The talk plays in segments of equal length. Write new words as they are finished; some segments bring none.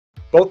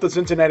Both the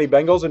Cincinnati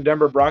Bengals and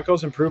Denver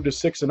Broncos improved to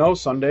 6-0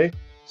 Sunday.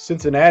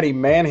 Cincinnati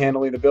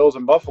manhandling the Bills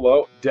in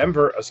Buffalo,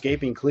 Denver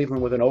escaping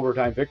Cleveland with an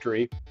overtime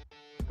victory.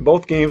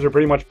 Both games are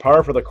pretty much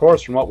par for the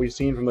course from what we've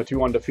seen from the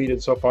two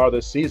undefeated so far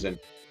this season.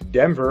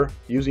 Denver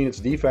using its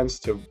defense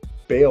to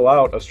bail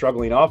out a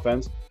struggling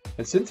offense,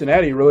 and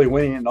Cincinnati really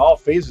winning in all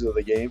phases of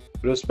the game,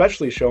 but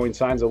especially showing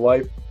signs of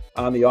life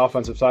on the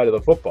offensive side of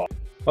the football.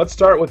 Let's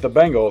start with the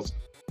Bengals.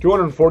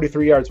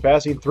 243 yards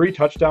passing, 3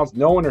 touchdowns,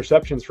 no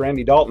interceptions for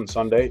Andy Dalton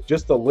Sunday.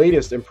 Just the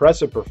latest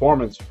impressive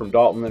performance from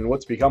Dalton in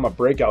what's become a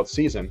breakout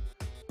season.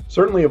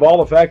 Certainly of all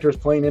the factors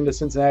playing into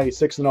Cincinnati's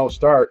 6-0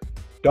 start,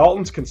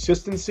 Dalton's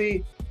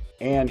consistency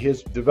and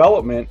his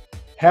development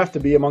have to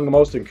be among the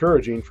most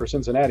encouraging for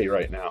Cincinnati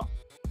right now.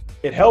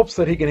 It helps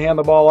that he can hand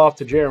the ball off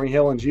to Jeremy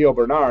Hill and Gio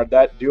Bernard.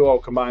 That duo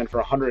combined for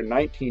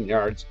 119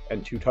 yards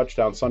and 2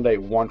 touchdowns Sunday,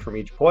 1 from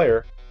each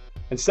player.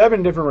 And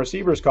 7 different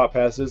receivers caught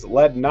passes,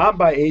 led not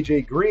by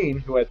A.J. Green,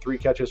 who had 3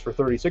 catches for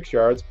 36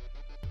 yards,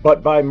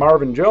 but by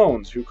Marvin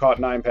Jones, who caught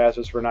 9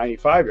 passes for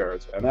 95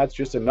 yards. And that's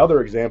just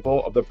another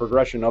example of the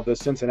progression of this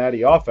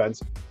Cincinnati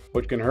offense,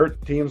 which can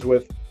hurt teams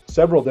with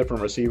several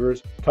different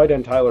receivers, tight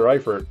end Tyler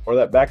Eifert, or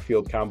that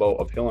backfield combo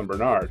of Hill and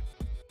Bernard.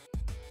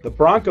 The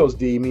Broncos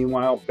D,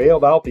 meanwhile,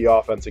 bailed out the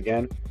offense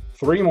again.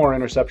 3 more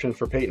interceptions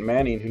for Peyton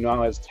Manning, who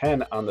now has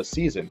 10 on the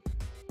season.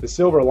 The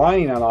silver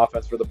lining on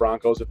offense for the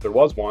Broncos, if there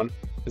was one,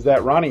 is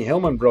that Ronnie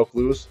Hillman broke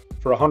loose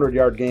for a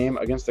 100-yard game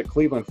against the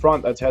Cleveland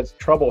front that's had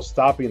trouble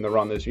stopping the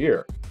run this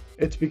year.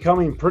 It's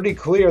becoming pretty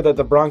clear that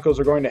the Broncos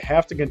are going to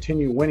have to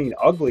continue winning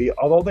ugly,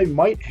 although they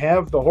might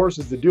have the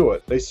horses to do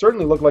it. They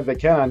certainly look like they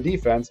can on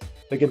defense.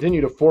 They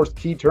continue to force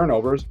key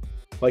turnovers,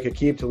 like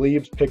Aqib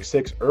Talib's pick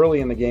 6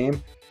 early in the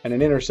game and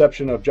an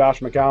interception of Josh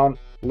McCown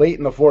late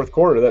in the fourth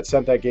quarter that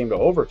sent that game to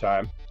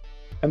overtime.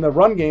 And the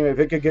run game, if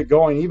it could get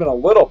going even a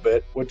little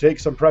bit, would take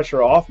some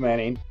pressure off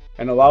Manning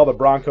and allow the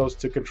Broncos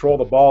to control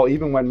the ball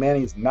even when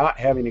Manning's not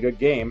having a good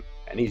game,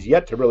 and he's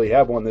yet to really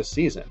have one this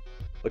season.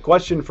 The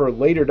question for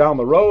later down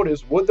the road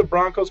is, would the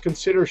Broncos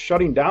consider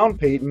shutting down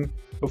Peyton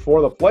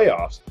before the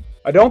playoffs?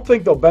 I don't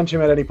think they'll bench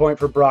him at any point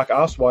for Brock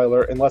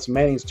Osweiler unless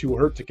Manning's too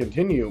hurt to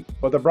continue,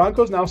 but the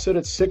Broncos now sit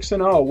at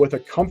 6-0 with a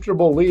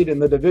comfortable lead in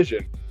the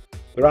division.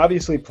 They're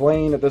obviously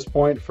playing at this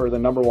point for the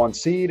number 1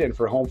 seed and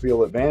for home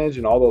field advantage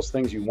and all those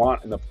things you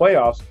want in the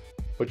playoffs,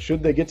 but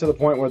should they get to the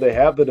point where they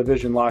have the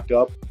division locked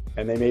up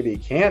and they maybe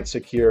can't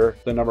secure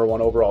the number 1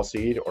 overall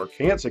seed or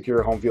can't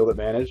secure home field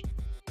advantage,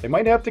 they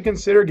might have to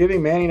consider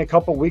giving Manning a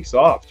couple weeks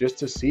off just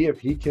to see if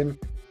he can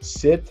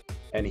sit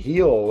and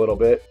heal a little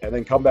bit and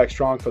then come back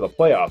strong for the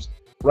playoffs.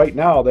 Right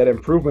now, that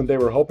improvement they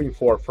were hoping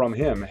for from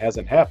him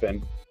hasn't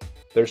happened.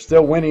 They're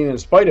still winning in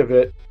spite of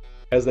it,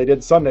 as they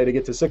did Sunday to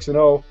get to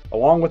 6-0,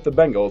 along with the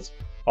Bengals,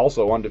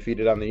 also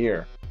undefeated on the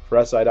year.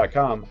 For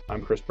SI.com,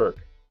 I'm Chris Burke.